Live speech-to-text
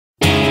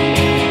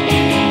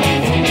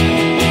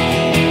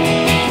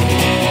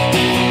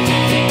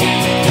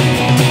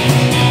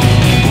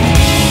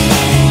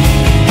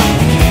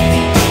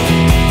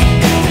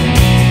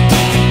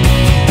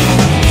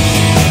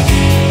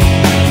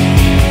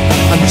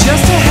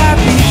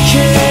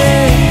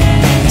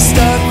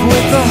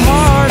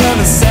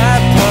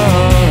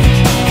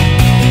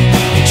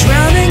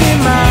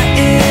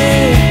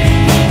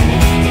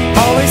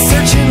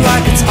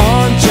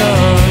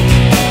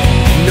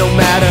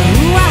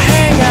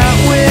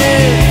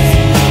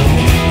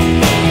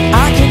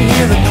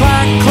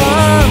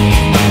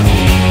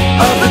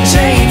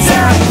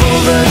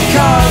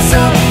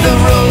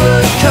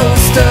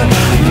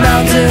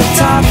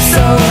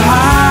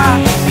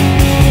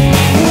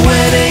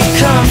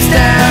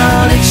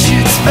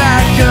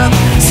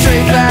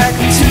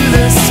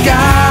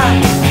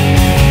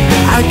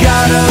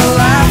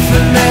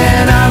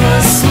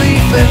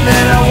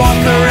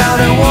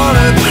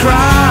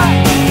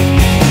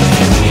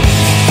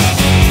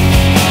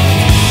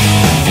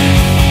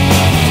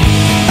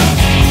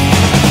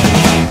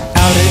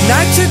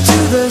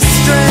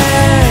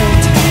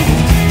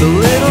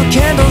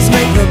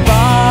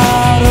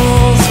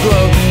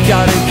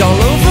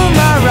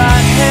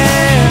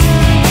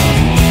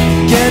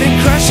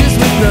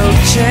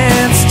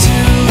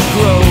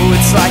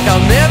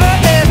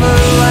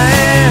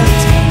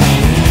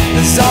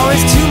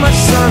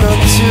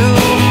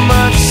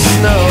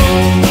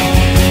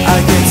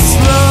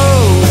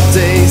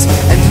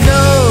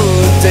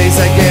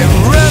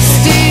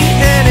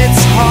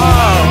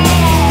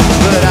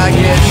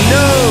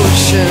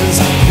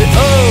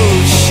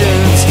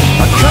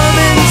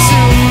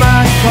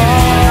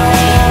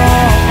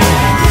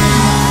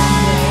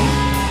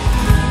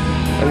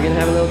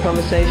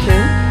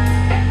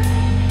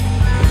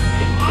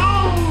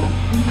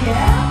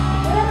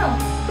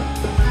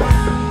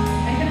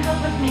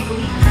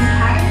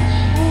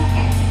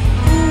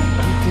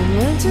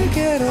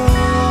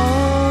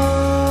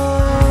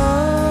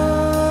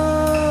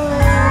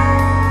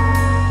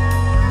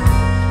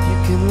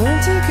learn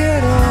to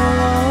get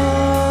along.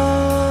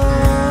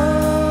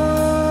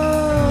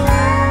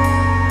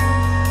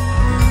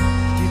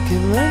 You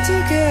can learn to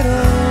get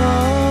along.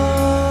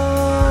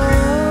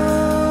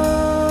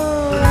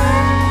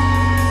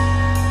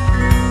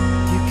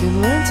 You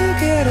can learn to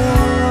get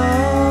along.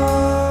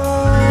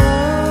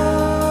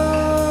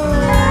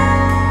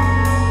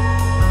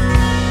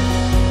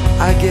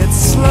 I get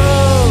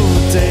slow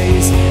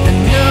days and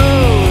no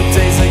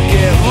days. I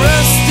get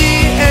rusty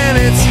and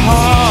it's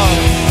hard,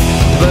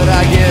 but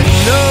I get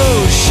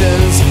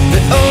notions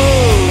that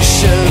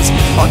oceans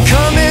are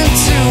coming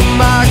to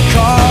my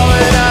call.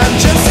 And I'm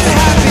just a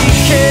happy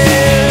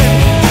kid,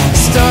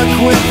 stuck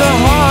with the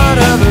heart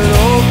of an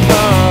old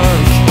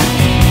punk,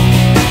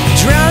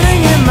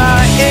 drowning in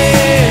my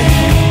id,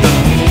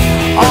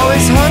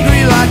 always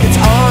hungry like it's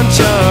on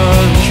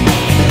junk.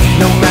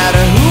 No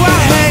matter who I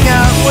hang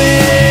out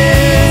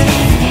with,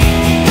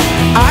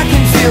 I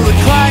can feel the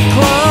clack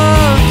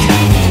clunk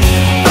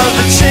of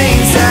the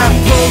chains that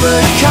pull the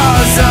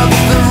cars up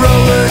the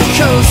roller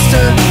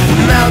coaster,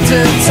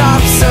 mountain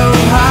top so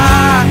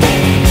high.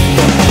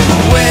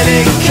 When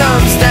it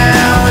comes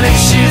down, it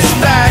shoots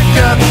back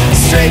up,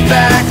 straight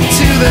back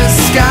to the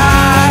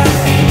sky.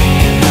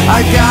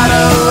 I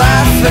gotta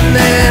laugh and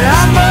then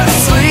I must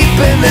sleep,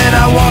 and then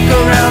I walk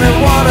around and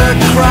wanna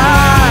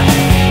cry.